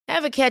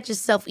Ever catch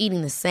yourself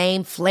eating the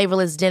same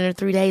flavorless dinner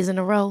 3 days in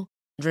a row?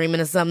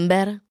 Dreaming of something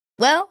better?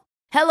 Well,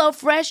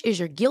 HelloFresh is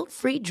your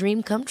guilt-free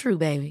dream come true,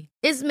 baby.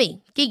 It's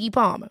me, Keke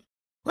Palmer.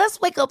 Let's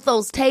wake up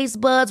those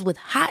taste buds with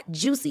hot,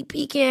 juicy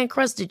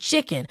pecan-crusted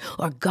chicken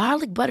or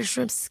garlic butter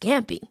shrimp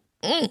scampi.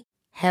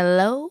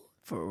 Hello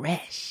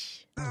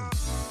Fresh.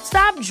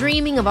 Stop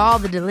dreaming of all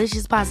the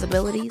delicious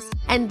possibilities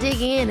and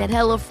dig in at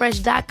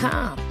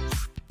HelloFresh.com.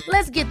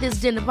 Let's get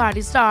this dinner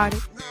party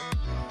started.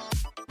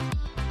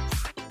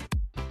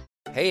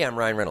 Hey, I'm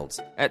Ryan Reynolds.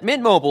 At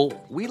Mint Mobile,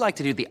 we like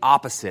to do the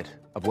opposite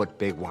of what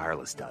Big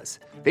Wireless does.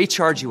 They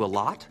charge you a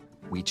lot,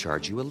 we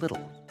charge you a little.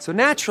 So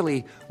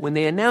naturally, when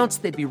they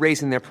announced they'd be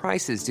raising their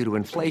prices due to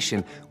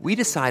inflation, we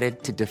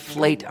decided to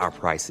deflate our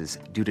prices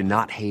due to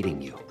not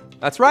hating you.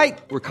 That's right.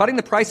 We're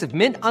cutting the price of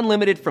Mint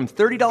Unlimited from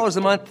 $30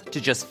 a month to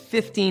just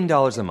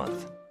 $15 a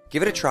month.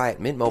 Give it a try at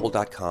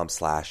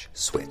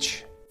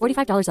mintmobile.com/switch.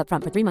 $45 up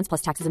front for 3 months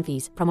plus taxes and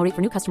fees. Promo rate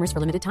for new customers for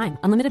limited time.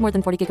 Unlimited more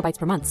than 40 gigabytes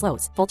per month.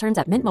 Slows full terms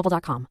at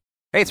mintmobile.com.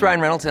 Hey, it's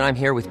Ryan Reynolds, and I'm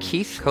here with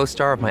Keith,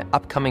 co-star of my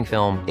upcoming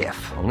film,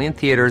 If, only in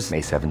theaters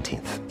May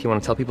 17th. Do you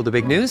want to tell people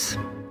the big news?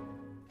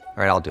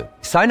 All right, I'll do it.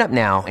 Sign up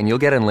now and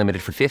you'll get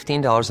unlimited for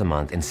 $15 a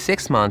month and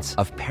 6 months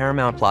of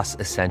Paramount Plus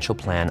Essential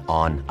Plan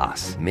on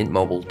us.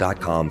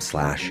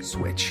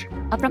 mintmobile.com/switch.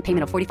 Upfront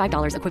payment of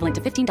 $45 equivalent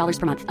to $15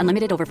 per month.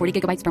 Unlimited over 40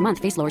 gigabytes per month.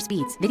 Face lower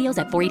speeds. Videos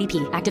at 480p.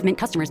 Active Mint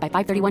customers by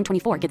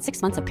 531.24 get 6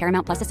 months of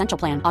Paramount Plus Essential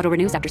Plan. Auto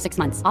renews after 6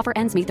 months. Offer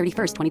ends May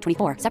 31st,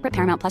 2024. Separate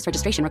Paramount Plus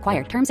registration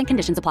required. Terms and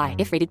conditions apply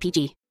if rated PG.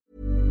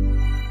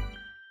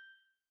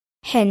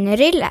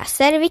 Henry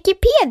läser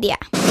Wikipedia.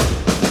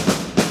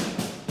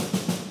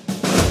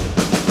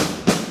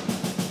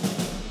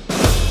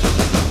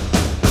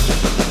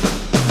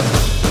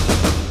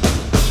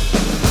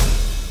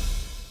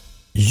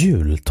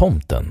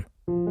 Jultomten.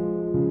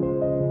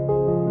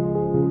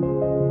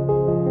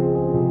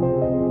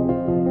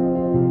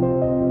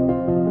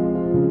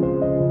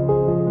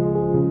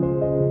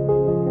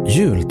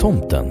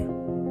 Jultomten,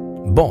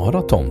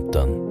 bara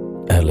tomten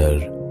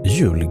eller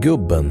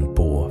julgubben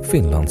på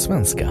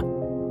finlandssvenska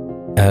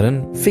är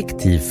en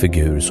fiktiv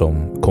figur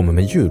som kommer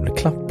med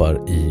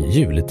julklappar i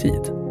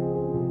juletid.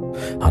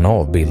 Han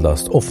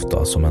avbildas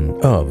ofta som en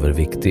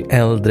överviktig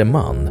äldre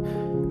man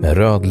med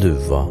röd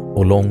luva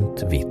och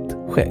långt vitt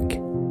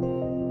skägg.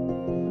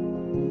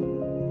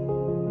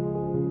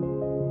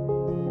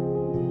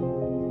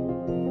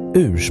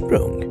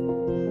 Ursprung.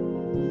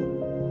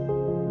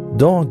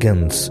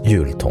 Dagens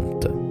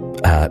jultomte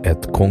är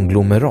ett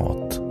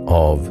konglomerat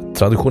av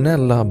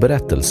traditionella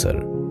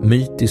berättelser,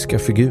 mytiska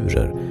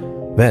figurer,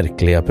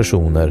 verkliga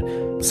personer,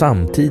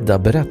 samtida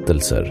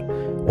berättelser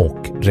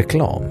och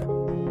reklam.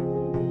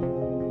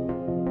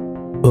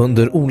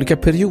 Under olika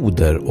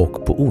perioder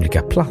och på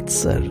olika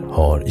platser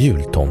har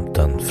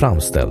jultomten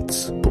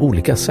framställts på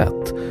olika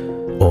sätt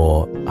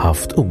och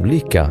haft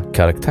olika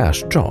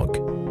karaktärsdrag.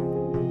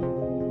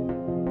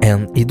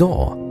 Än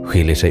idag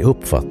skiljer sig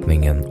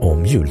uppfattningen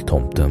om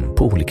jultomten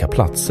på olika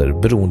platser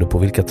beroende på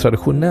vilka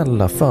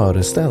traditionella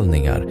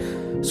föreställningar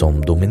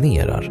som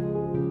dominerar.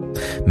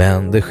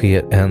 Men det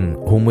sker en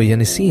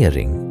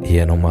homogenisering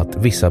genom att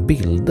vissa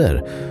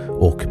bilder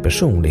och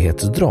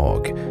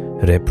personlighetsdrag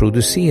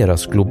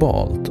reproduceras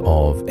globalt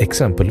av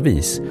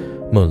exempelvis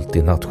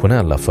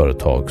multinationella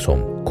företag som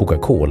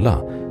Coca-Cola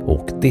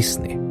och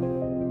Disney.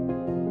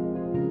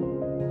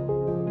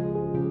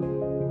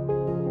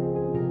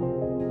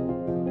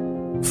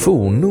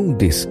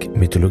 Fornnordisk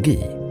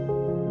mytologi.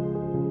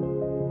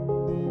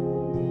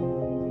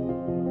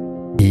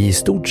 I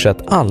stort sett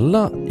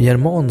alla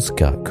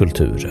germanska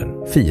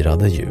kulturer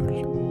firade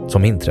jul,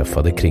 som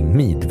inträffade kring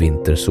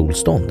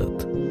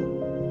midvintersolståndet.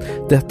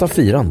 Detta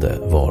firande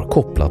var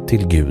kopplat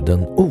till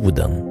guden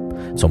Oden,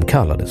 som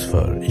kallades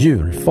för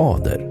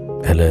julfader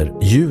eller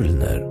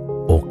julner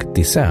och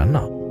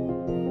Diserna.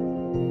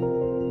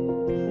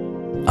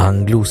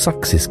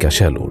 Anglosaxiska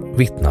källor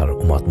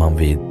vittnar om att man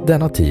vid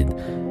denna tid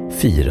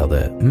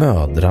firade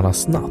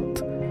mödrarnas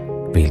natt,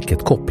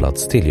 vilket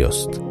kopplats till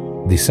just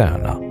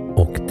Diserna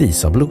och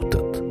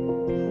Disablotet.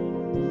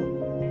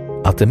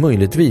 Att det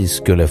möjligtvis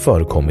skulle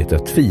förekommit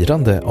ett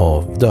firande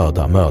av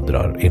döda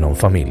mödrar inom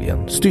familjen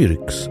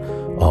styrks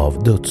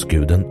av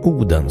dödsguden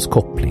Odens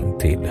koppling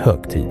till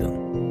högtiden.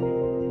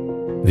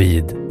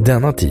 Vid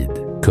denna tid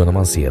kunde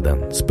man se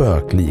den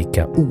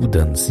spöklika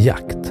Odens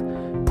jakt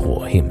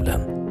på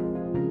himlen.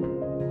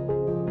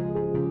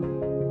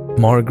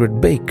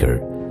 Margaret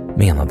Baker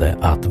menade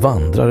att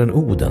vandraren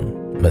Oden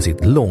med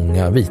sitt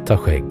långa vita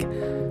skägg,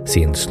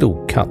 sin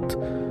slokhatt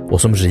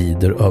och som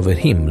rider över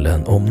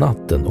himlen om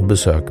natten och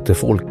besökte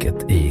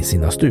folket i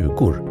sina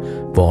stugor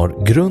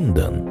var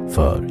grunden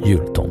för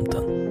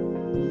jultomten.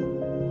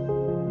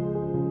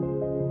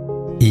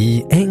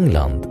 I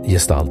England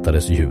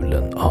gestaltades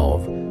julen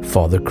av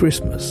Father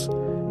Christmas,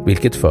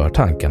 vilket för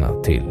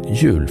tankarna till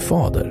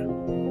julfader.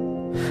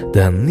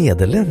 Den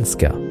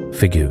nederländska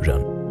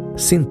figuren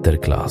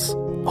Sinterklaas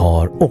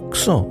har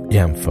också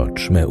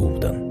jämförts med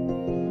Oden.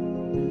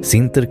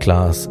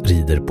 Sinterklaas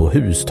rider på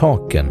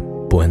hustaken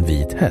på en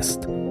vit häst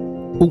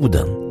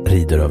Oden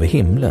rider över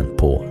himlen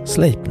på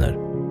Sleipner.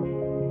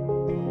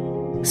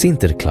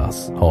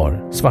 Sinterklaas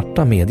har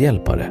svarta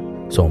medhjälpare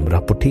som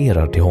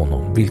rapporterar till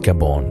honom vilka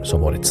barn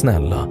som varit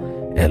snälla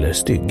eller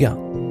stygga.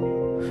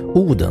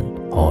 Oden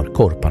har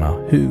korparna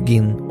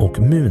Hugin och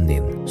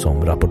Munin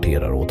som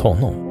rapporterar åt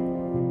honom.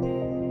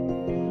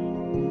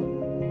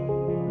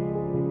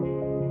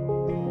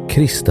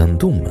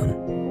 Kristendomen.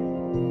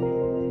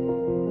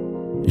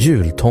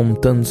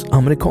 Jultomtens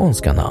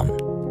amerikanska namn,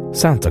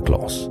 Santa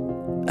Claus,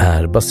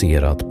 är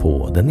baserat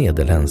på det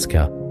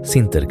nederländska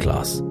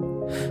Sinterklaas,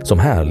 som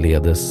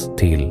härledes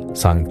till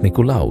Sankt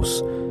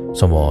Nikolaus,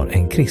 som var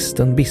en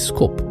kristen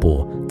biskop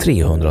på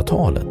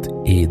 300-talet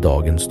i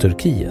dagens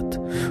Turkiet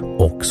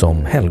och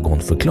som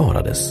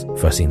helgonförklarades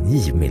för sin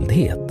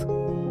givmildhet.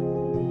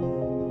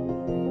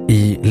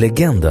 I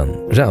legenden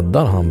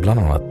räddar han bland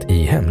annat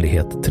i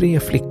hemlighet 3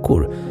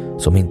 flickor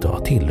som inte har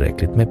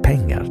tillräckligt med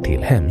pengar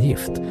till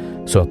hemgift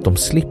så att de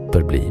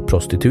slipper bli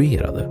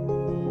prostituerade.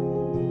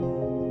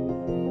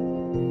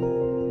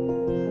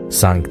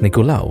 Sankt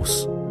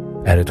Nikolaus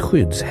är ett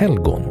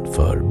skyddshelgon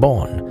för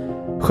barn,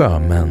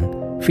 sjömän,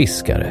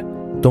 fiskare,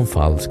 de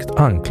falskt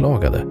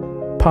anklagade,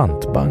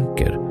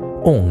 pantbanker,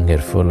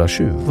 ångerfulla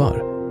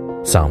tjuvar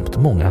samt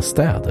många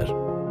städer.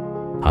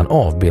 Han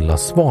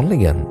avbildas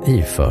vanligen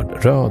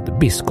iförd röd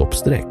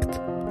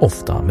biskopsdräkt,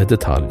 ofta med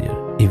detaljer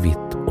i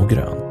vitt och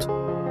grönt.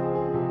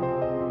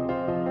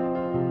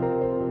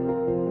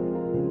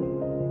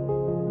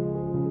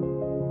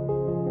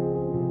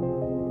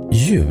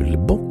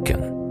 Julbocken.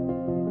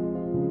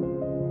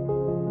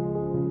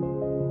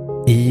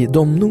 I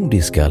de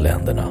nordiska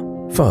länderna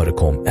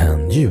förekom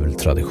en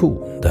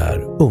jultradition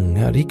där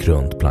ungar gick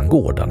runt bland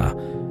gårdarna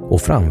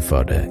och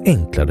framförde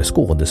enklare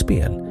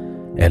skådespel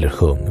eller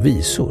sjöng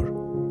visor.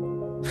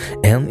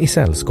 En i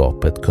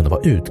sällskapet kunde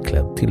vara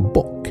utklädd till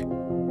bock,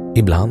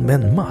 ibland med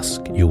en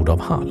mask gjord av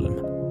halm.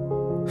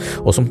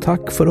 Och som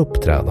tack för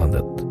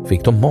uppträdandet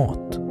fick de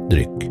mat,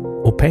 dryck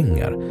och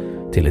pengar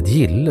till ett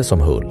gille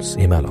som hölls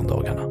i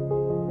mellandagarna.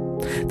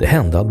 Det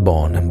hände att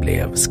barnen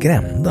blev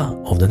skrämda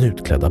av den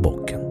utklädda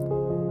bocken.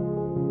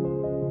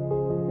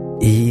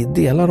 I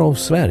delar av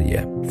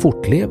Sverige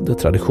fortlevde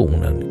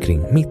traditionen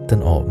kring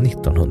mitten av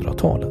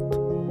 1900-talet.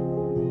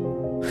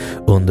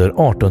 Under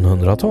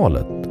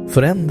 1800-talet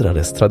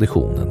förändrades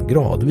traditionen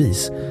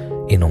gradvis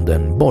inom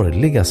den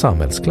borgerliga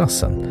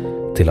samhällsklassen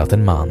till att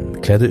en man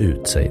klädde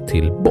ut sig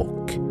till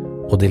bock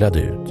och delade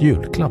ut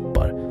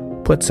julklappar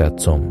på ett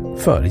sätt som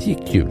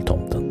föregick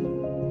jultomten.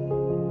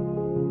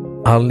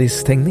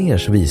 Alice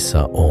Tegnérs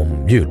visa om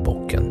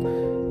julbocken,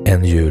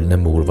 En jul när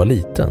mor var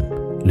liten,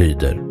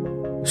 lyder: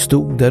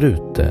 stod där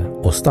ute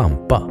och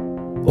stampa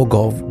och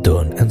gav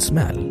dörren en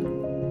smäll.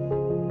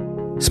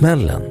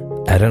 Smällen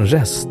är en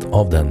rest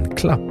av den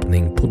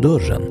klappning på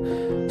dörren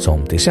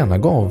som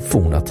tillkännagav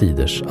forna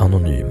tiders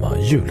anonyma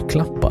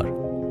julklappar.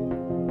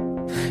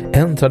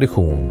 En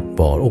tradition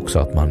var också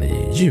att man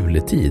i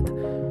juletid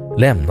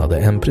lämnade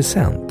en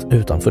present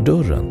utanför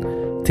dörren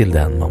till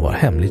den man var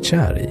hemligt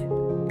kär i,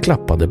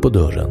 klappade på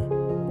dörren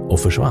och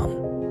försvann.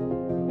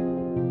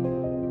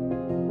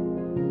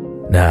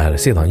 När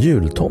sedan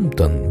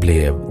jultomten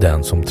blev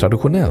den som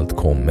traditionellt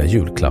kom med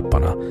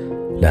julklapparna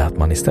lät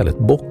man istället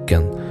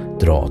bocken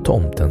dra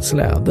tomtens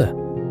släde,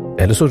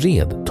 eller så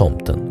red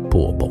tomten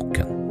på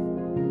bocken.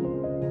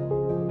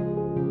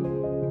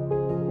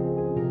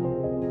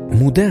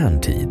 Modern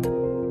tid.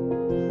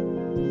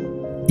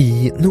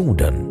 I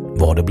Norden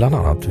var det bland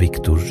annat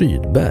Viktor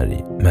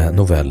Rydberg med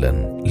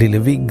novellen Lille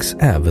Viggs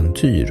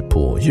äventyr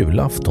på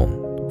julafton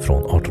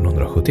från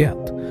 1871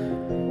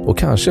 och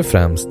kanske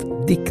främst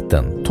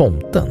dikten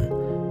Tomten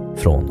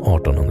från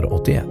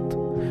 1881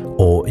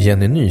 och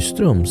Jenny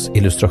Nyströms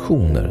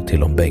illustrationer till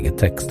de bägge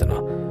texterna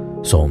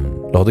som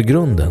lade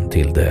grunden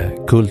till det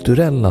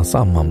kulturella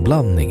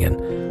sammanblandningen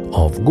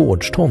av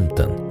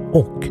gårdstomten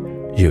och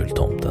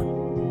jultomten.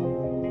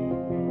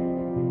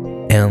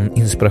 En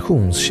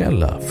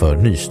inspirationskälla för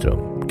Nyström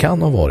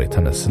kan ha varit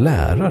hennes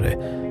lärare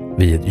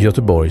vid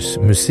Göteborgs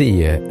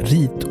museet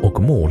rit-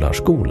 och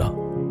målarskola,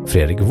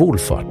 Fredrik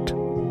Wolfart,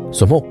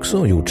 som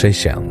också gjort sig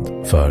känd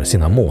för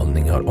sina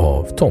målningar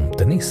av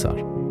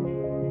tomtenissar.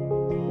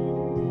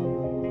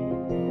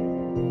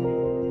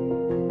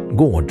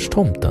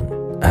 Gårdstomten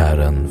är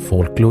en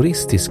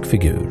folkloristisk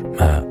figur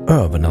med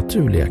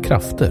övernaturliga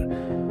krafter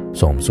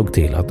som såg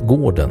till att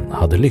gården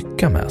hade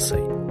lycka med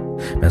sig,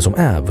 men som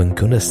även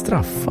kunde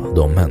straffa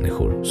de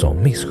människor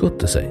som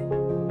misskötte sig.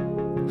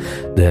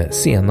 Det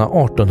sena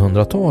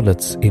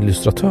 1800-talets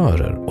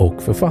illustratörer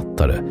och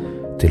författare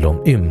till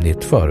de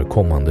ymnigt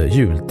förekommande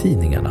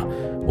jultidningarna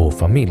och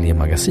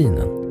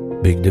familjemagasinen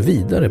byggde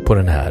vidare på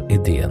den här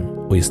idén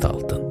och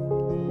gestalten.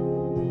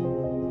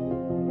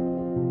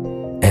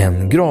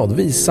 En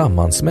gradvis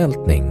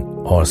sammansmältning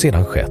har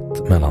sedan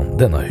skett mellan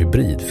denna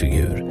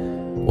hybridfigur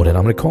och den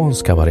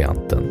amerikanska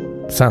varianten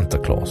Santa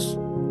Claus,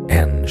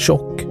 en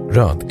tjock,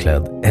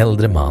 rödklädd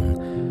äldre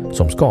man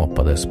som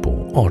skapades på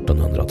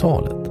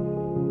 1800-talet.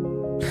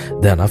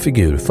 Denna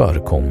figur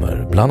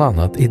förekommer bland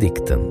annat i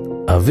dikten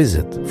A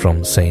Visit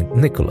from St.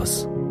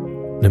 Nicholas,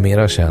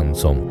 numera känd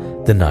som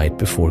The Night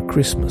Before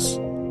Christmas,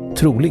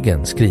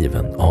 troligen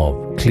skriven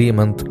av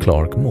Clement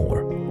Clark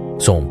Moore,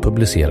 som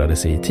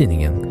publicerades i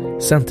tidningen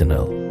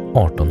Sentinel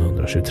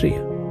 1823.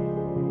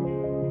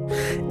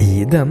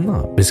 I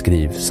denna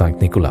beskrivs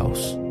Sankt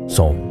Nikolaus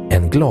som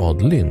en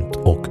gladlynt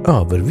och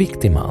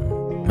överviktig man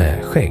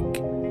med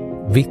skägg,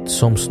 vitt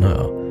som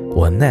snö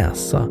och en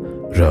näsa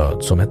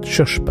röd som ett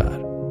körsbär,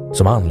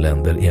 som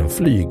anländer i en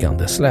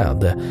flygande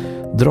släde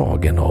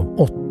dragen av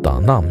 8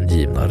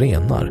 namngivna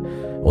renar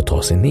och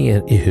tar sig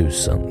ner i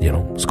husen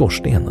genom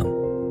skorstenen.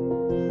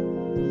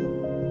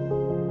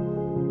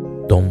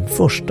 De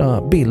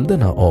första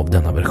bilderna av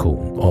denna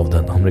version av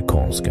den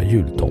amerikanska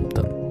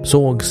jultomten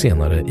såg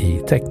senare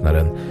i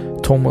tecknaren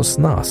Thomas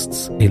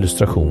Nasts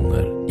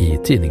illustrationer i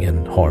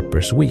tidningen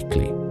Harper's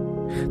Weekly,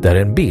 där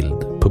en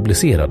bild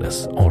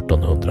publicerades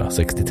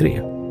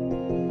 1863.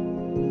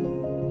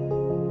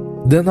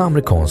 Den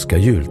amerikanska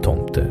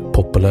jultomte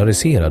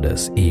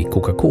populariserades i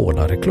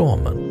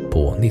Coca-Cola-reklamen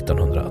på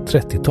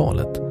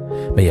 1930-talet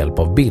med hjälp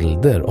av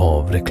bilder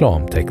av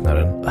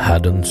reklamtecknaren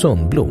Haddon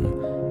Sundblom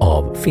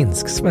av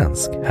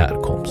finsk-svensk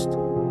härkomst.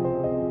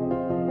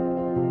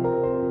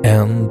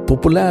 En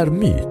populär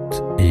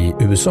myt i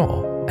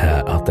USA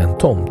är att den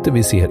tomte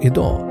vi ser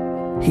idag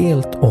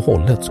helt och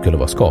hållet skulle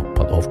vara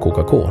skapad av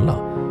Coca-Cola,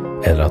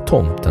 eller att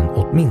tomten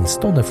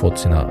åtminstone fått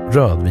sina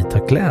rödvita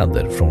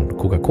kläder från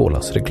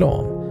Coca-Colas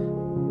reklam.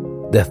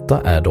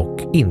 Detta är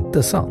dock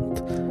inte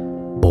sant.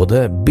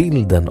 Både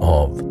bilden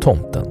av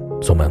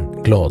tomten som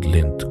en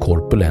gladlynt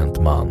korpulent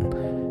man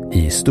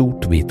i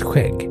stort vitt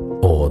skägg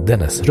och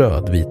dennes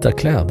rödvita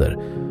kläder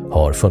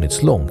har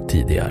funnits långt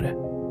tidigare.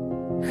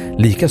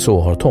 Likaså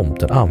har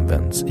tomten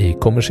använts i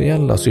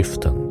kommersiella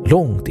syften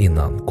långt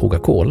innan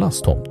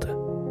Coca-Colas tomte.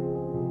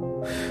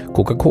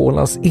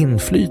 Coca-Colas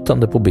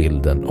inflytande på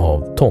bilden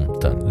av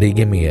tomten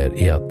ligger mer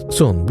i att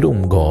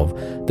Sundblom gav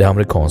det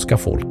amerikanska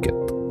folket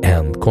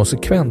en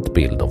konsekvent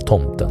bild av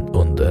tomten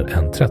under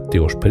en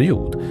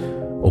 30-årsperiod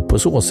och på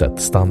så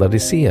sätt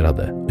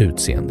standardiserade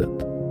utseendet.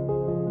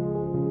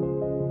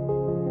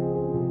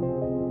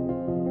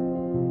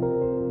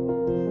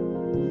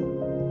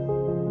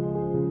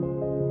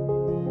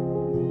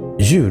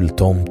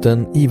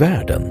 Jultomten i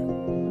världen.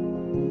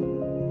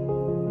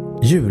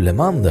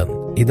 Julemanden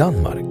i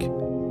Danmark.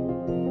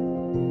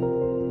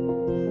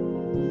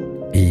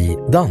 I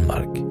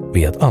Danmark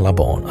vet alla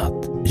barn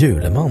att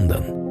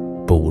julemanden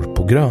bor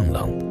på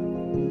Grönland.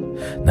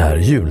 När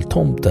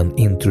jultomten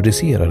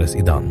introducerades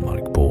i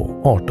Danmark på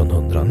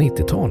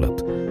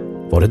 1890-talet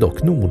var det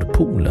dock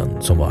Nordpolen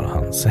som var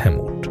hans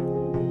hemort.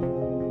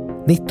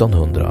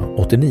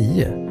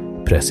 1989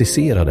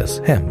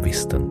 preciserades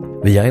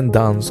hemvisten via en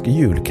dansk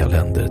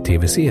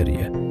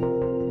julkalender-tv-serie.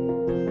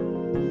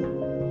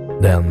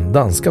 Den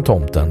danska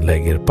tomten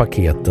lägger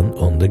paketen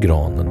under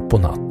granen på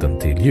natten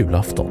till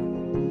julafton.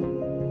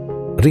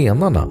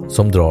 Renarna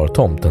som drar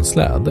tomtens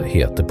släde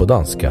heter på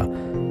danska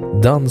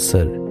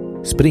Danser,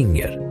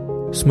 Springer,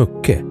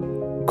 Smucke,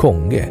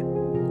 Konge,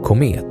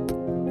 Komet,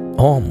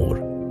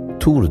 Amor,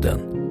 Torden,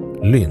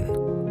 Lynn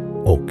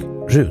och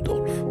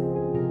Rudolf.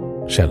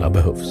 Källa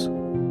behövs.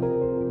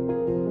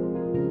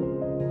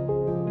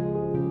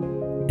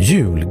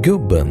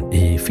 Julgubben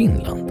i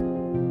Finland.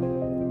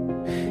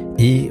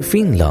 I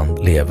Finland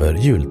lever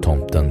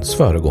jultomtens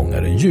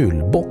föregångare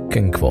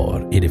julbocken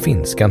kvar i det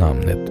finska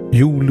namnet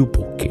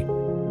Joulupukki.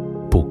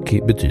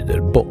 Pukki betyder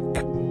bock.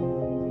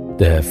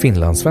 Det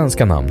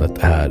finlandssvenska namnet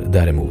är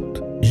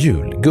däremot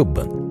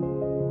julgubben.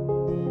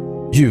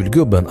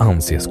 Julgubben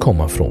anses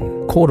komma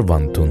från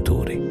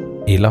Korvantunturi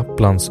i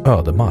Lapplands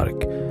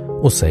ödemark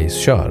och sägs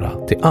köra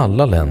till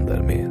alla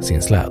länder med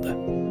sin släde.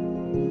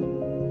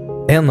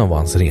 En av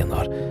hans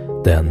renar,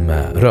 den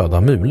med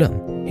röda mulen,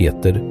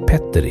 heter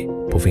Petteri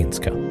på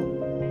finska.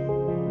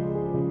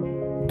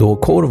 Då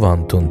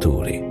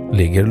Korvantunturi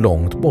ligger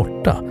långt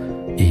borta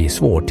i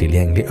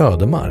svårtillgänglig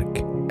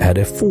ödemark är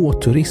det få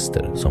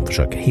turister som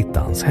försöker hitta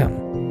hans hem.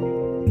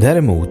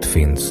 Däremot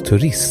finns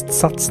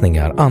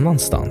turistsatsningar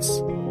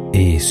annanstans,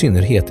 i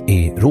synnerhet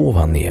i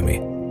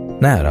Rovaniemi,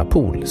 nära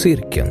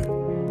polcirkeln,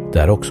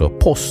 där också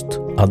post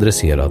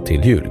adresserad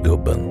till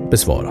julgubben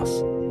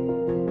besvaras.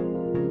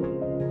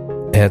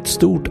 Ett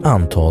stort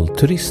antal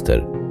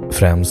turister,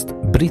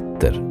 främst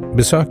britter,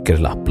 besöker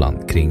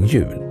Lappland kring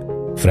jul,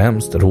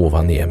 främst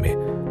Rovaniemi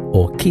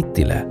och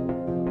Kittilä,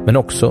 men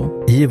också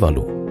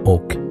Ivalo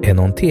och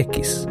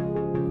Enontekis.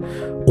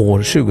 År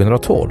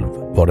 2012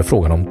 var det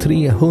frågan om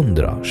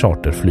 300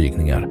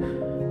 charterflygningar,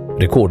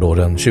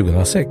 rekordåren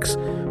 2006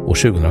 och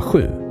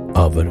 2007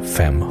 över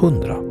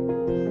 500.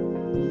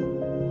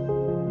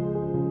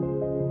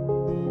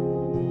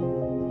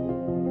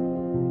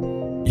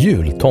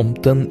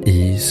 Jultomten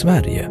i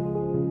Sverige.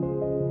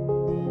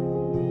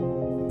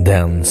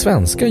 Den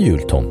svenska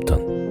jultomten,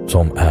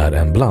 som är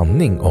en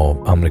blandning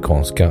av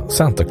amerikanska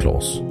Santa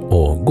Claus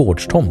och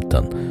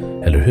gårdstomten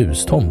eller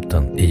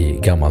hustomten i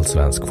gammal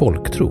svensk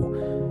folktro,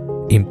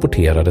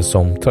 importerades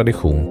som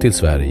tradition till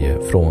Sverige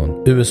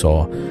från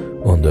USA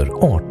under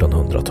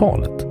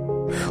 1800-talet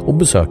och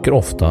besöker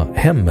ofta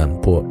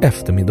hemmen på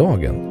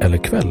eftermiddagen eller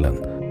kvällen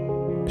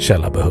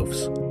källa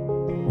behövs.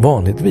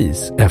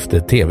 Vanligtvis efter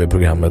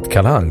tv-programmet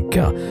Kalle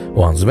Anka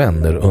och hans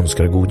vänner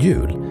önskar god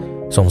jul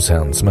som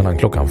sänds mellan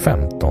klockan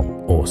 15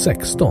 och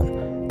 16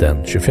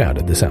 den 24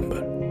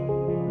 december.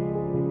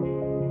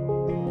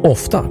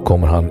 Ofta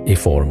kommer han i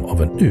form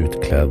av en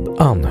utklädd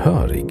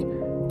anhörig,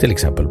 till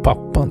exempel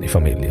pappan i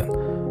familjen,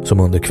 som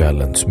under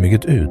kvällen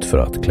smugit ut för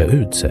att klä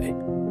ut sig.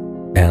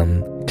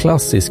 En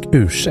klassisk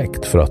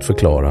ursäkt för att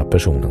förklara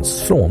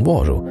personens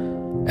frånvaro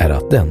är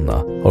att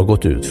denna har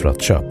gått ut för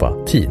att köpa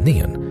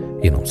tidningen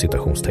inom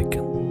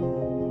citationstecken.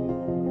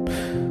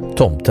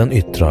 Tomten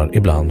yttrar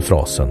ibland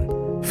frasen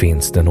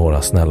 "Finns det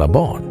några snälla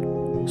barn?"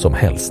 som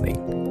hälsning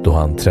då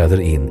han träder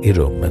in i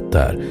rummet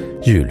där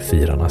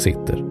julfirarna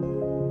sitter.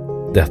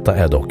 Detta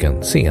är dock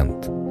en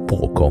sent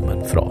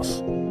påkommen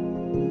fras.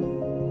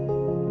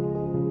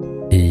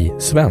 I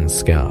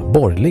svenska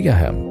borgerliga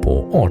hem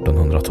på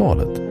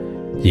 1800-talet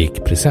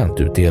gick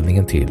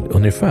presentutdelningen till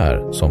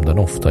ungefär som den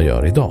ofta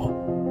gör idag.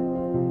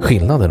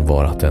 Skillnaden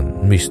var att den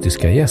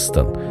mystiska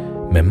gästen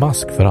med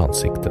mask för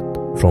ansiktet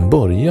från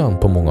början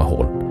på många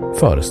håll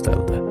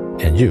föreställde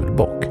en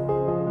julbock.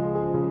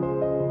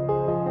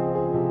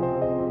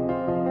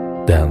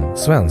 Den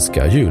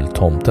svenska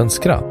jultomtens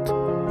skratt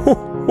ho,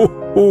 ho,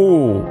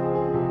 ho,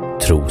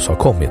 tros ha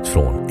kommit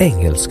från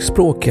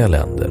engelskspråkiga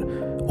länder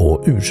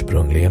och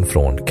ursprungligen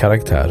från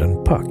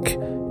karaktären Puck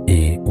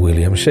i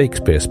William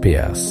Shakespeares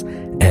pjäs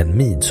En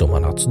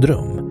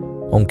midsommarnattsdröm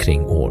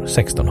omkring år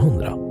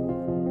 1600.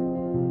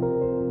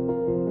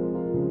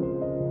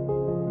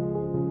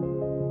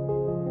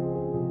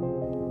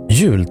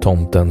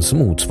 Jultomtens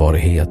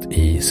motsvarighet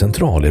i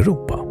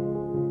Centraleuropa.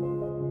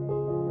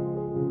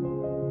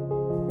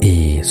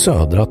 I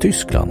södra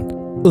Tyskland,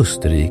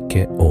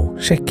 Österrike och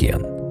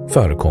Tjeckien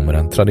förekommer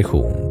en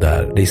tradition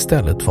där det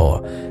istället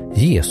var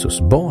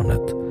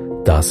Jesusbarnet,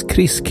 das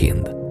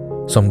Christkind,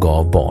 som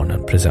gav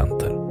barnen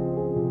presenter.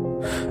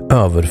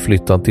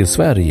 Överflyttad till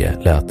Sverige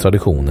lät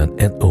traditionen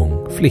en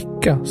ung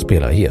flicka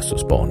spela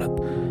Jesusbarnet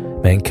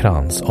med en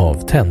krans av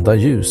tända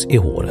ljus i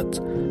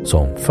håret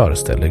som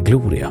föreställer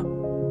Gloria.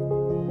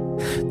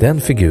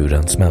 Den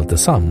figuren smälte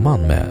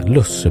samman med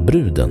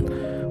lussebruden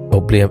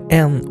och blev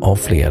en av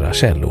flera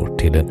källor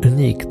till den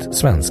unikt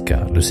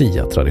svenska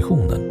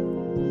Lucia-traditionen.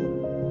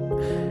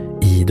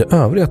 I det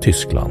övriga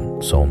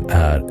Tyskland, som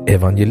är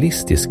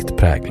evangelistiskt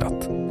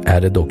präglat,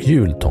 är det dock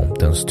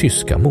jultomtens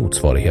tyska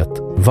motsvarighet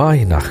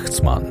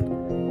Weihnachtsmann,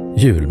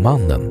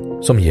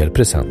 julmannen som ger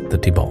presenter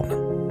till barnen.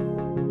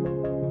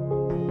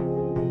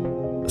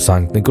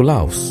 Sankt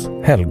Nikolaus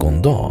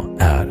helgondag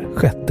är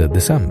 6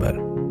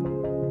 december.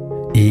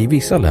 I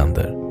vissa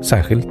länder,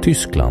 särskilt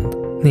Tyskland,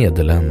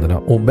 Nederländerna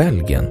och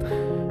Belgien,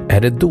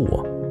 är det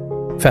då,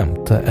 5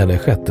 eller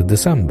 6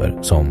 december,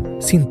 som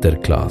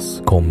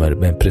Sinterklaas kommer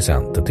med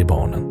presenter till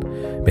barnen,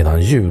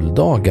 medan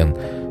juldagen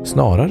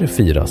snarare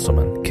firas som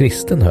en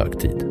kristen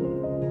högtid.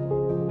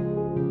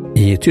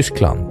 I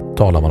Tyskland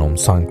talar man om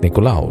Sankt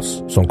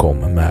Nikolaus som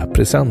kommer med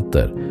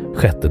presenter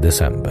 6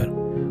 december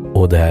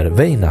och det är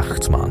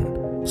Weihnachtsmann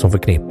som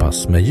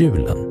förknippas med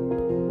julen.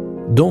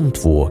 De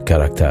två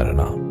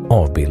karaktärerna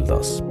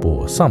avbildas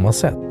på samma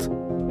sätt,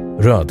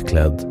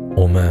 rödklädd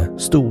och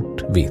med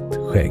stort vitt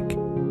skägg.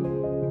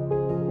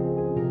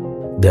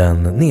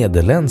 Den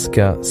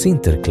nederländska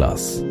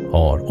Sinterklaas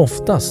har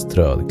oftast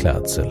röd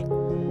klädsel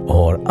och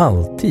har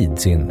alltid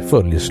sin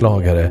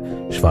följeslagare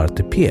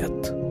Zwarte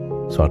Piet,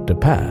 Svarte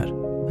Per,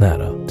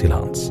 nära till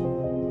hands.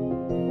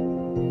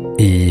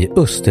 I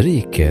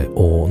Österrike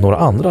och några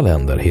andra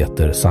länder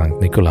heter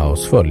Sankt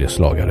Nikolaus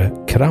följeslagare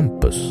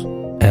Krampus,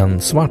 en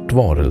svart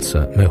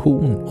varelse med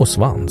horn och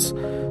svans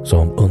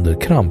som under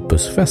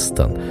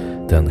Krampusfesten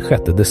den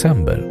 6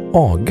 december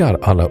agar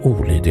alla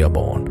olydiga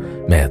barn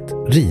med ett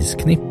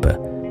risknippe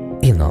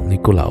innan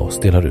Nikolaus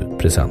delar ut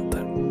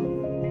presenter.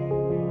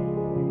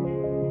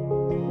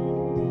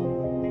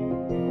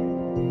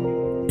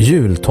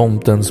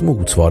 Jultomtens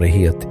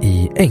motsvarighet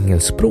i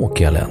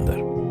engelskspråkiga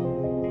länder.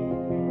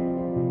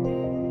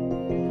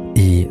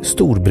 I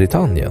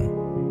Storbritannien,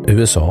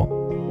 USA,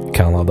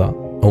 Kanada,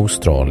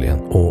 Australien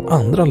och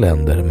andra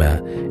länder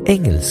med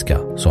engelska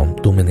som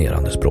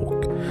dominerande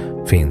språk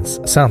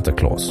finns Santa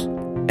Claus,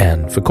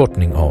 en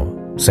förkortning av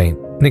Saint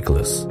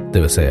Nicholas,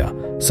 det vill säga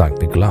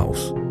Sankt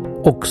Nikolaus,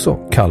 också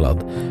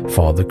kallad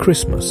Father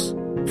Christmas,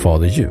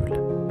 Fader Jul.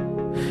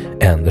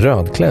 En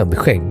rödklädd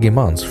skäggig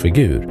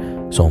mansfigur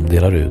som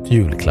delar ut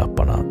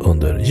julklapparna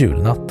under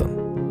julnatten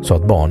så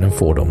att barnen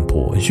får dem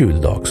på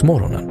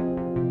juldagsmorgonen.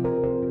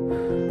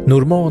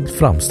 Normalt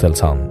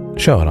framställs han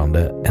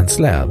körande en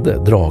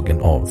släde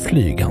dragen av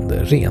flygande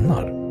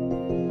renar.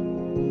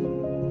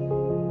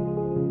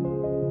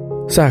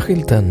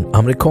 Särskilt den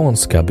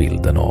amerikanska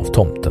bilden av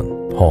tomten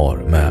har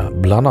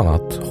med bland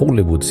annat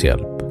Hollywoods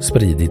hjälp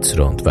spridits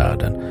runt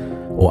världen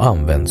och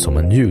används som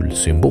en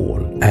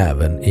julsymbol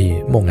även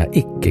i många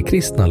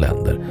icke-kristna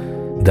länder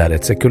där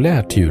ett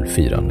sekulärt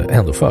julfirande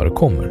ändå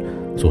förekommer,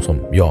 såsom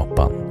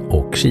Japan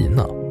och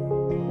Kina.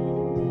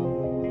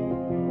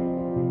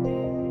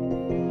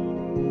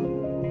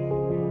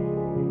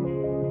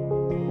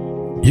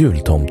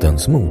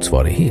 jultomtens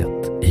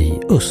motsvarighet i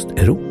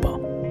Östeuropa.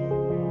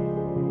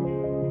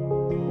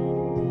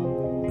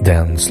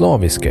 Den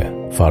slaviske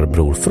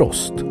farbror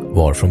Frost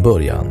var från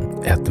början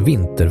ett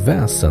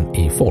vinterväsen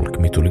i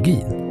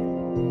folkmytologin.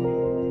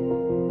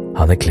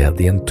 Han är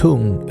klädd i en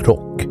tung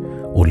rock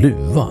och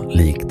luva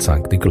likt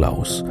Sankt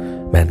Nikolaus,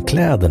 men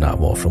kläderna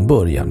var från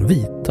början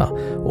vita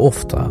och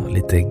ofta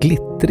lite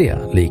glittriga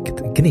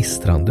likt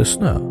gnistrande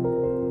snö.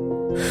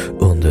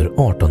 Under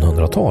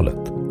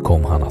 1800-talet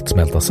kom han att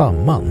smälta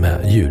samman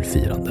med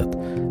julfirandet,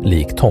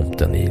 likt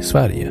tomten i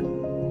Sverige.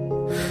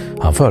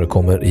 Han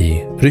förekommer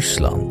i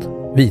Ryssland,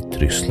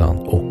 Vitryssland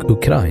och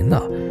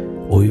Ukraina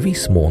och i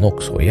viss mån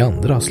också i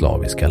andra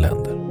slaviska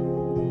länder.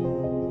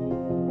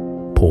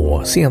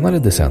 På senare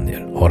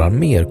decennier har han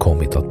mer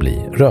kommit att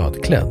bli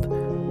rödklädd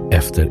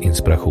efter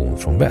inspiration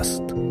från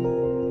väst.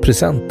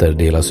 Presenter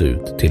delas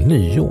ut till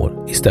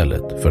nyår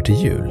istället för till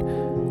jul,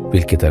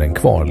 vilket är en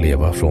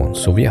kvarleva från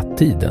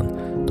Sovjettiden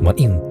då man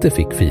inte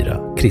fick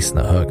fira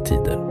kristna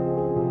högtider.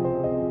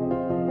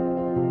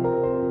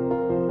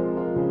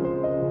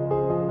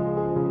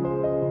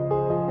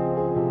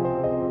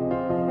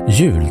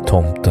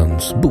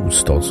 Jultomtens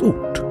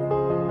bostadsort.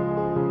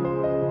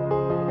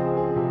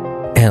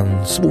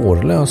 En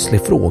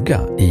svårlöslig fråga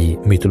i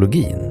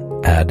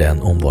mytologin är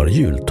den om var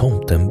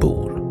jultomten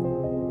bor.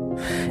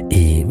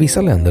 I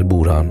vissa länder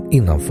bor han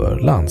innanför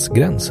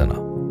landsgränserna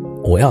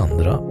och i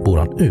andra bor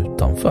han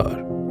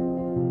utanför.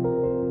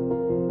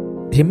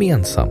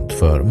 Gemensamt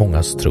för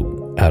mångas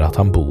tro är att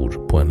han bor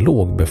på en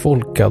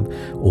lågbefolkad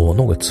och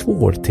något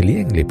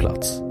svårtillgänglig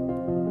plats.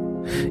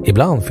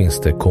 Ibland finns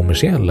det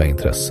kommersiella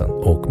intressen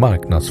och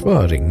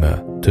marknadsföring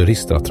med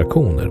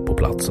turistattraktioner på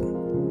platsen.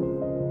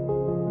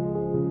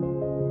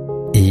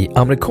 I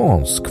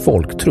amerikansk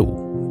folktro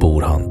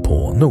bor han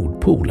på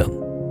Nordpolen.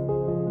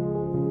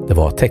 Det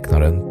var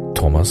tecknaren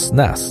Thomas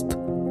Nast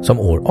som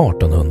år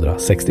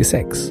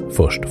 1866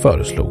 först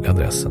föreslog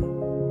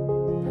adressen.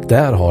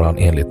 Där har han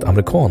enligt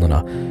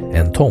amerikanerna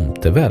en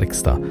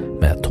tomteverkstad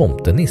med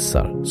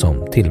tomtenissar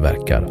som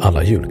tillverkar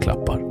alla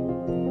julklappar.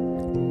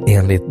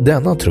 Enligt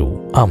denna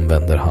tro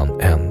använder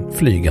han en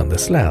flygande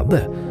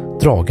släde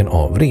dragen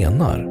av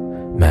renar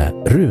med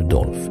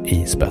Rudolf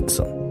i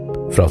spetsen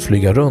för att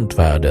flyga runt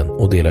världen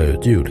och dela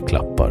ut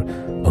julklappar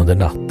under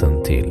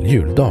natten till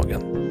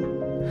juldagen.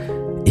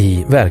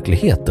 I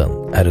verkligheten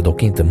är det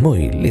dock inte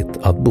möjligt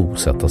att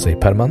bosätta sig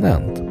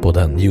permanent på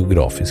den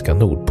geografiska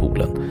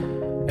Nordpolen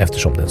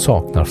eftersom den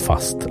saknar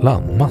fast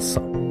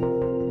landmassa.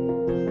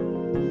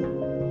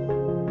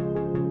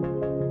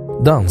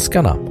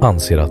 Danskarna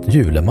anser att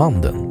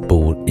julemanden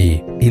bor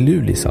i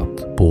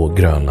Ilulissat på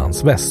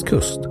Grönlands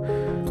västkust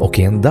och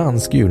i en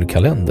dansk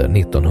julkalender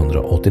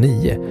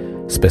 1989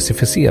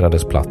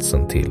 specificerades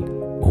platsen till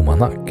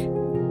Uummannaq.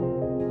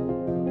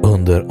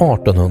 Under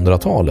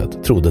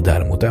 1800-talet trodde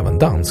däremot även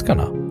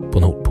danskarna på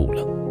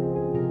Nordpolen.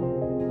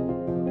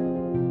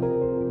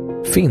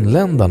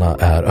 Finländarna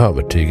är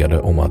övertygade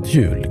om att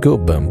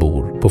julgubben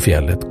bor på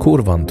fjället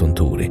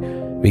Korvantunturi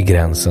vid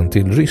gränsen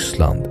till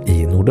Ryssland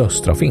i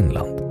nordöstra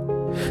Finland.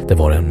 Det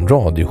var en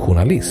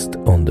radiojournalist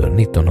under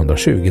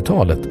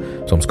 1920-talet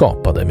som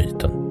skapade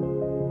myten.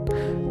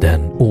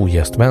 Den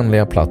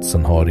ogästvänliga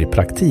platsen har i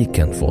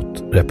praktiken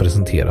fått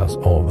representeras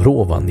av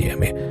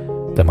Rovaniemi,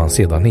 där man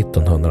sedan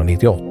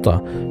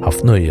 1998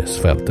 haft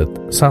nöjesfältet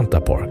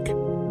Santa Park.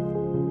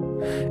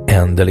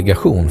 En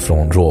delegation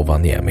från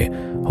Rovaniemi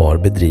har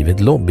bedrivit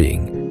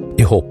lobbying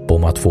i hopp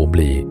om att få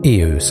bli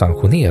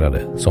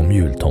EU-sanktionerade som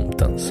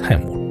jultomtens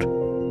hemort.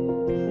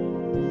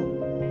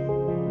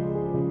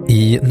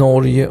 I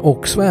Norge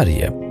och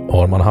Sverige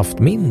har man haft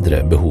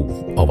mindre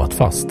behov av att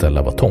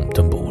fastställa var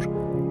tomten bor,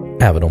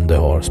 även om det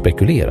har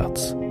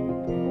spekulerats.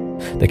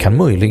 Det kan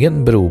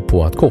möjligen bero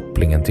på att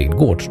kopplingen till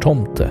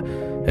gårdstomte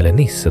eller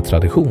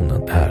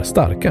nissetraditionen är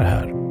starkare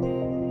här.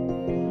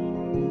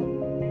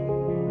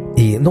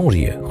 I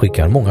Norge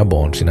skickar många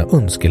barn sina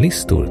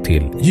önskelistor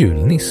till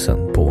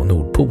julnissen på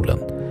Nordpolen,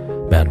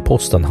 men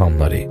posten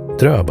hamnar i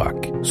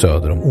Drøbak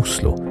söder om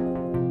Oslo.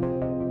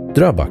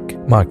 Drøbak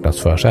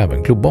marknadsförs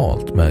även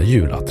globalt med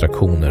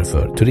julattraktioner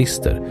för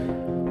turister.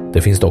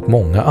 Det finns dock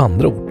många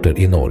andra orter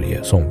i Norge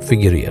som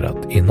figurerat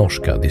i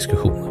norska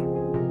diskussioner.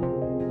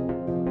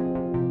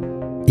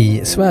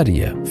 I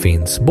Sverige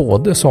finns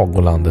både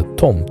sagolandet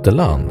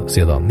Tomteland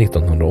sedan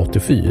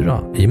 1984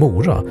 i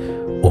Mora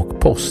och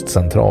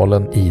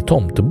postcentralen i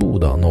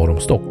Tomteboda norr om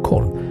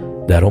Stockholm,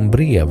 där de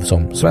brev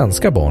som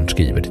svenska barn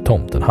skriver till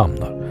tomten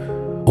hamnar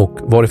och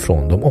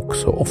varifrån de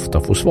också ofta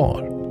får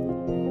svar.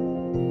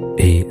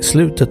 I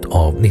slutet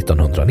av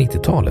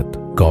 1990-talet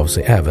gav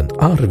sig även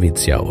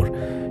Arvidsjaur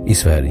i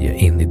Sverige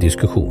in i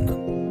diskussionen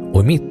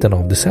och i mitten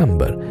av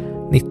december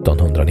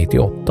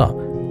 1998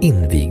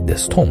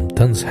 invigdes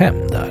tomtens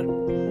hem där.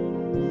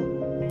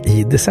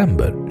 I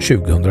december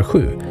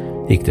 2007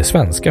 gick det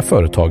svenska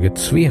företaget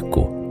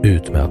Sweco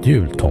ut med att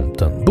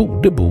jultomten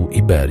borde bo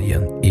i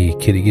bergen i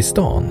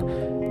Kirgisistan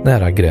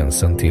nära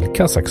gränsen till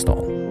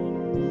Kazakstan.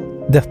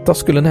 Detta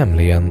skulle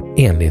nämligen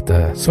enligt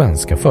det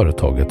svenska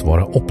företaget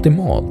vara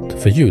optimalt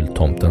för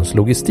jultomtens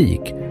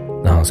logistik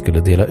när han skulle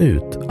dela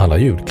ut alla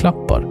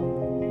julklappar.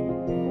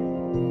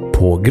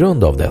 På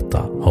grund av detta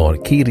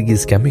har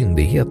kirgiska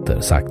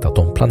myndigheter sagt att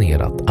de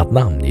planerat att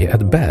namnge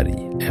ett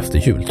berg efter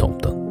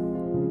jultomten.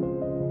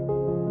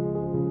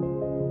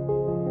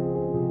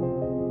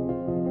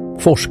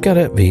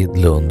 Forskare vid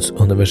Lunds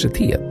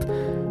universitet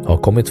har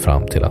kommit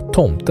fram till att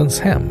tomtens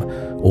hem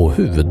och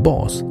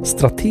huvudbas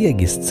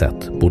strategiskt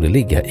sett borde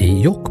ligga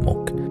i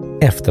Jokkmokk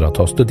efter att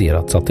ha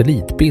studerat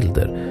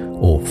satellitbilder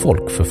och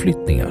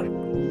folkförflyttningar.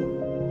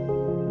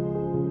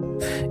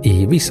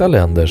 I vissa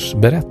länders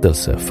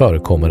berättelse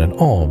förekommer en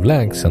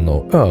avlägsen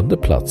och öde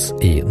plats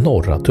i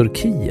norra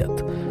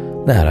Turkiet,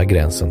 nära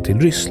gränsen till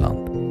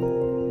Ryssland.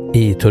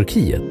 I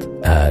Turkiet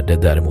är det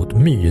däremot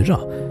Myra,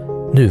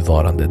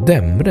 nuvarande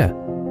Demre,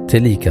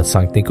 tillika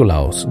Sankt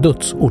Nikolaus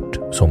dödsort,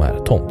 som är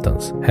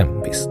tomtens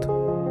hemvist.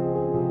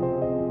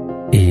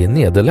 I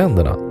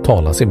Nederländerna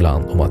talas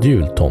ibland om att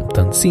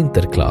jultomten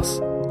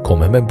Sinterklaas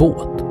kommer med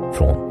båt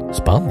från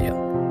Spanien.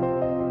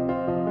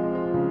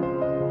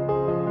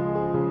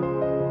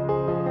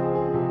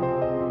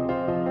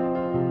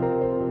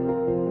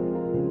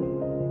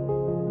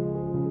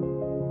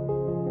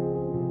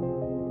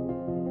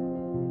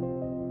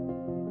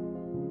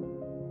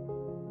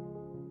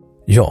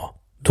 Ja,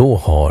 då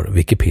har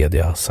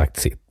Wikipedia sagt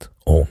sitt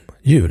om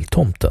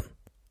jultomten.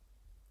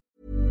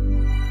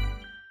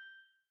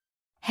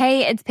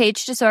 Hey, it's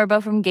Paige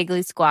DeSorbo from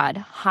Giggly Squad.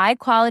 High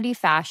quality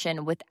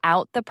fashion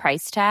without the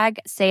price tag.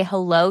 Say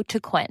hello to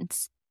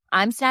Quince.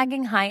 I'm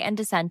snagging high-end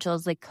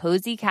essentials like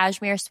cozy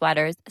cashmere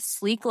sweaters,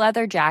 sleek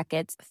leather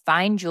jackets,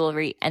 fine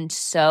jewelry, and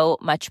so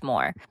much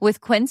more.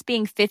 With Quince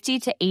being 50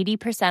 to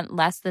 80%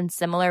 less than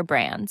similar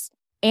brands.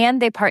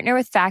 And they partner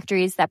with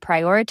factories that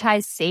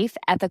prioritize safe,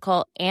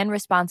 ethical, and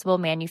responsible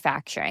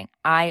manufacturing.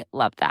 I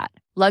love that.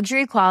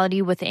 Luxury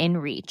quality within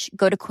reach.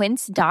 Go to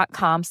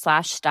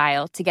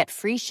quince.com/style to get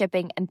free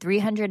shipping and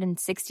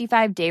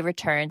 365-day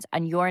returns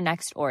on your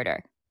next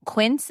order.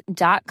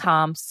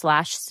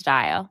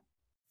 Quince.com/style.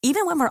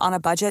 Even when we're on a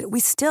budget, we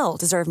still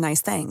deserve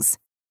nice things.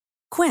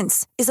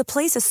 Quince is a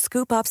place to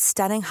scoop up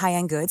stunning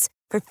high-end goods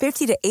for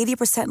 50 to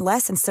 80%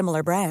 less than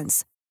similar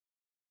brands.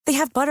 They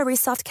have buttery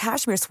soft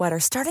cashmere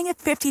sweaters starting at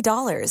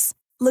 $50,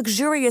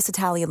 luxurious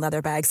Italian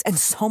leather bags, and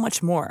so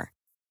much more.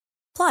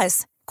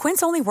 Plus,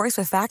 Quince only works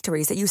with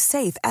factories that use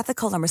safe,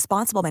 ethical, and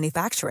responsible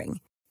manufacturing.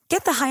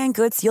 Get the high-end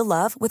goods you'll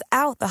love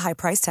without the high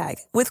price tag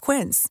with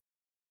Quince.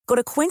 Go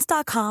to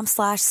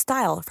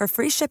quince.com/style for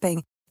free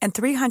shipping and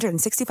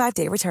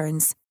 365-day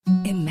returns.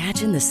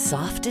 Imagine the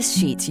softest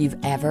sheets you've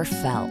ever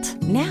felt.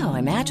 Now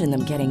imagine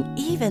them getting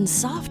even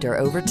softer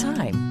over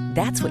time.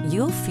 That's what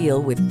you'll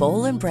feel with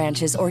Boll &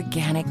 Branch's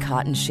organic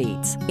cotton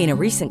sheets. In a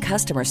recent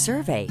customer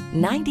survey,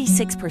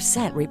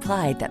 96%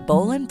 replied that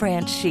Boll &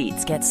 Branch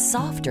sheets get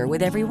softer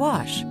with every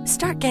wash.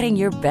 Start getting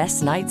your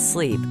best night's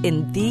sleep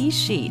in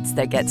these sheets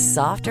that get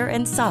softer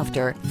and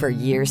softer for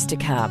years to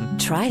come.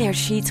 Try their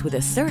sheets with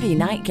a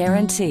 30-night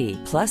guarantee.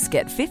 Plus,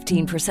 get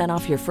 15%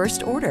 off your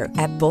first order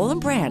at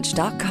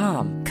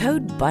bollandbranch.com.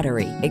 Code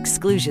BUTTERY.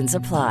 Exclusions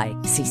apply.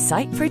 See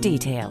site for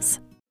details.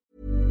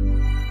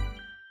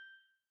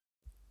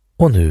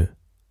 Och nu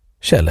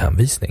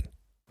källhänvisning.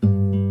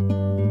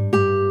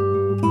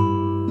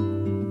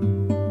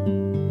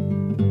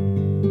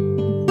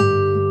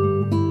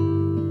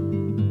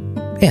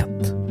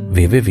 1.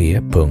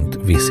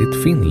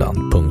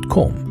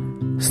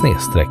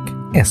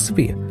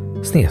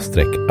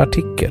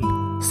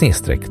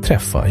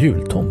 www.visitfinland.com/sv/artikel/träffa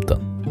jultomten.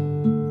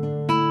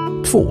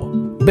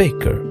 2.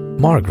 Baker,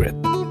 Margaret,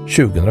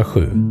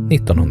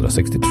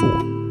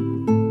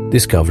 2007-1962.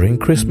 Discovering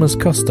Christmas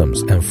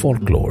Customs and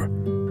Folklore.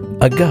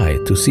 A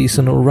Guide to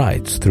Seasonal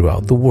Rites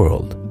Throughout the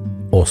World.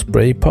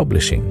 Osprey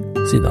Publishing,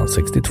 sidan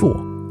 62.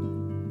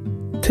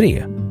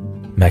 3.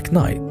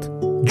 McKnight,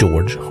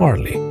 George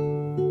Harley,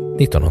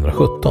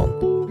 1917.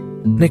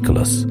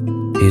 Nicholas,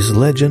 His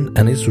Legend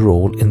and His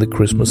Role in the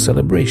Christmas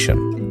Celebration.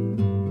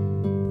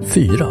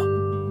 4.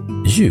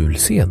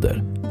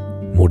 Julseder.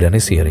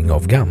 Modernisering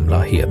av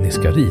gamla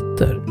hedniska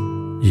riter.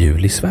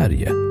 Jul i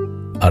Sverige.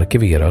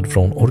 Arkiverad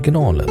från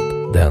originalet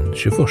den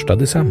 21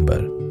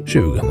 december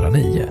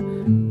 2009.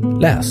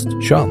 Läst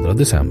 22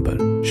 december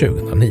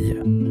 2009.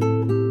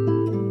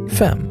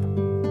 5.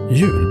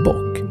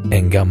 Julbock.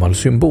 En gammal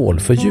symbol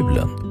för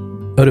julen.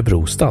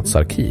 Örebro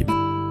stadsarkiv.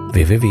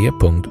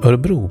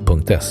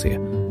 www.örebro.se.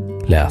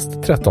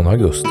 Läst 13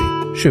 augusti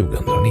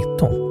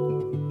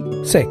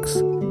 2019. 6.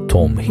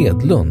 Tom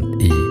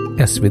Hedlund i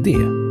SvD.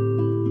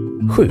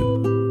 7.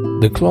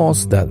 The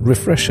Class That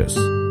Refreshes.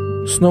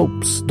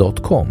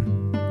 Snopes.com.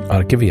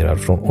 Arkiverad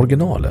från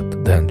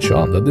originalet den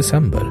 22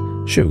 december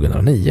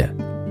 2009.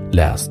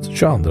 Läst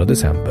 22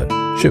 december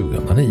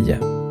 2009.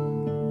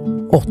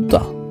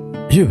 8.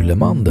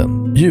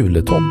 Julemanden,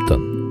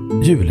 Juletomten,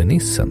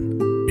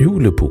 Julenissen,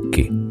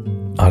 Julepukki.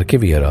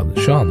 Arkiverad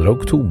 22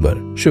 oktober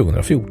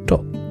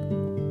 2014.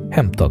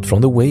 Hämtat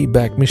från The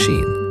Wayback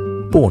Machine.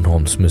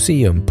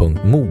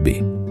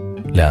 Bornholmsmuseum.mobi.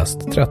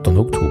 Läst 13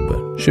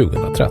 oktober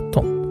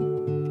 2013.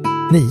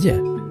 9.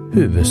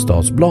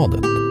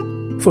 Huvudstadsbladet.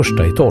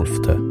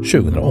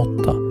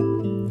 1/12/2008.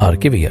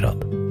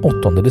 Arkiverad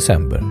 8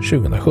 december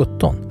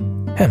 2017.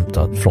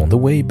 Hämtad från The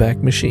Wayback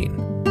Machine.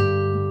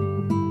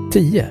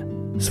 10.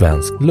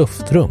 Svensk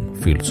luftrum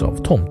fylls av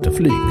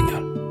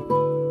tomteflygningar.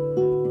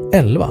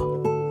 11.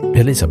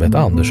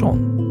 Elisabeth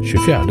Andersson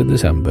 24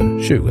 december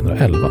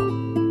 2011.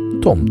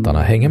 Tomtarna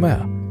hänger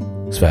med.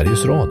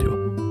 Sveriges Radio.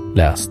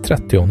 Läs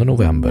 30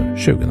 november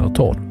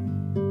 2012.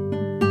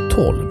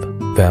 12.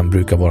 Vem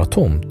brukar vara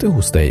tomte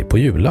hos dig på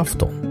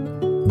julafton?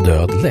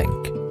 Död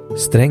länk.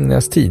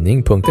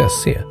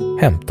 Strängnästidning.se.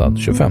 Hämtad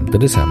 25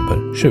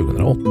 december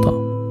 2008.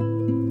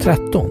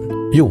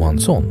 13.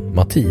 Johansson,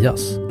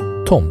 Mattias.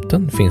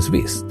 Tomten finns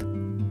visst.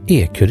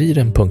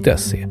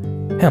 ekuriren.se.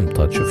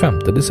 Hämtad 25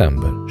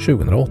 december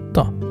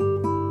 2008.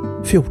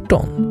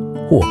 14.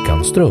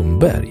 Håkan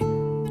Strömberg.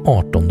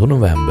 18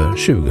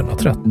 november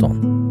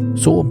 2013.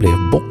 Så blev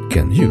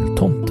bocken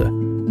jultomte.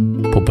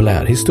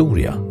 Populär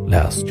historia.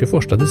 Läs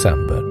 21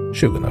 december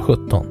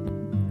 2017.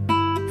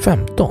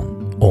 15.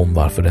 Om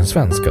varför den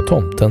svenska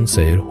tomten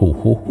säger ho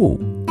ho ho.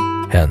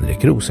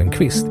 Henrik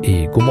Rosenqvist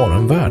i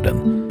Godmorgon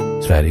Världen.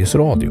 Sveriges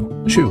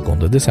Radio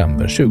 20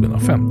 december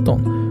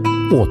 2015.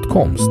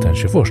 Åtkomst den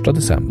 21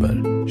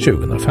 december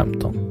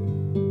 2015.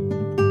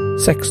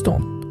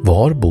 16.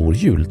 Var bor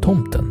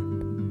jultomten?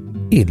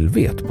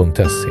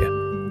 Illvet.se.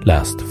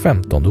 Läst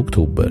 15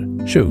 oktober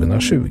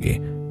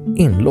 2020.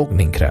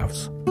 Inloggning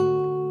krävs.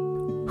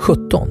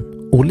 17.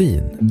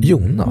 Olin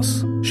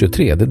Jonas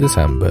 23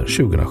 december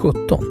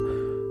 2017.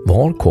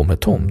 Var kommer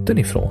tomten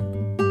ifrån?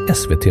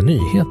 SVT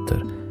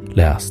Nyheter.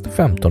 Läst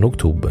 15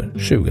 oktober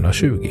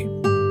 2020.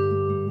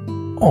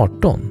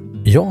 18.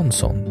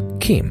 Jansson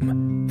Kim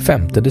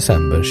 5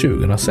 december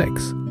 2006.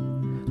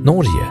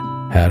 Norge.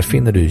 Här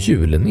finner du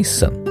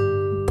julenissen.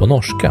 På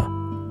norska.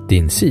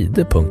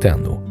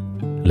 dinside.no.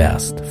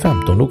 Läst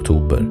 15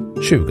 oktober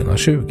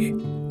 2020.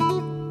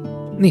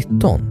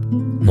 19.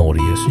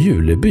 Norges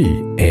juleby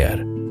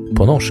är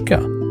på norska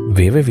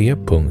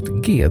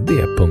www.gd.no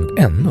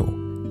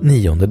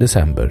 9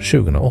 december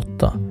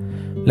 2008.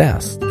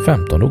 Läst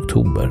 15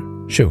 oktober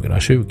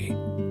 2020.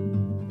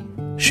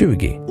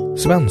 20.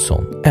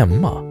 Svensson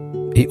Emma.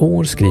 I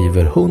år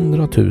skriver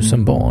 100 000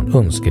 barn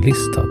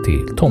önskelista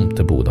till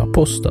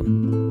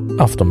Tomteboda-posten.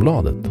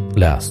 Aftonbladet.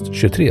 Läst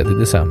 23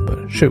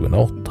 december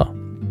 2008.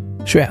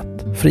 21.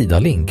 Frida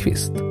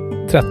Lindqvist.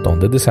 13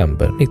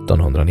 december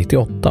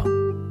 1998.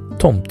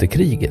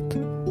 Tomtekriget.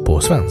 På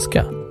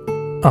svenska.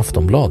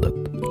 Aftonbladet.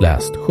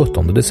 Läst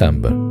 17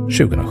 december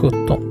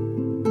 2017.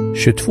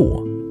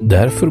 22.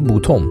 Därför bor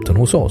tomten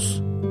hos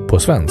oss. På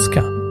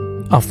svenska.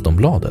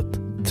 Aftonbladet.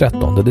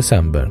 13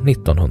 december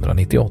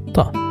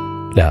 1998.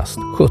 Läst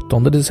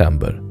 17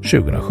 december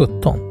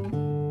 2017.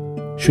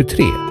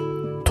 23.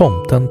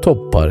 Tomten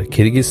toppar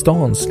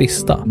Kirgistans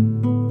lista.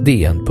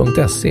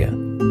 DN.se.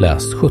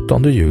 Läst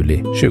 17 juli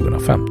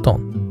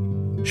 2015.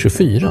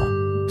 24.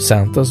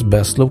 Santa's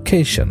best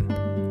location.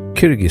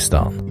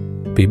 Kyrgyzstan.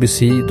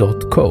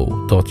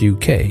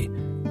 bbc.co.uk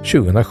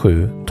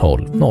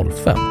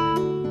 2007-12-05.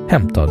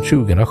 Hämtad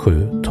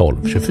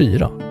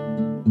 2007-12-24.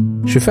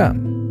 25.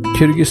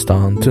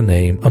 Kyrgyzstan to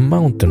name a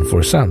mountain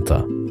for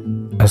Santa.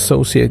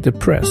 Associated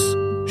Press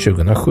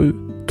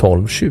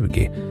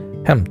 2007-12-20.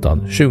 Hämtad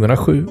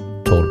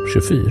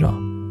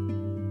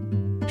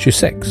 2007-12-24.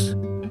 26.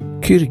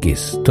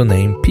 Kyrgyz to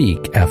name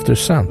peak after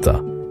Santa.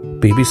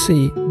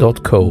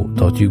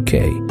 bbc.co.uk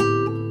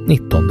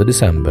 19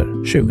 december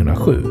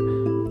 2007.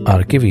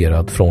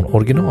 Arkiverad från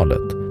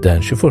originalet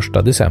den 21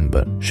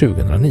 december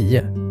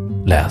 2009.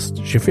 Läst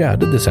 24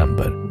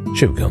 december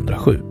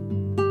 2007.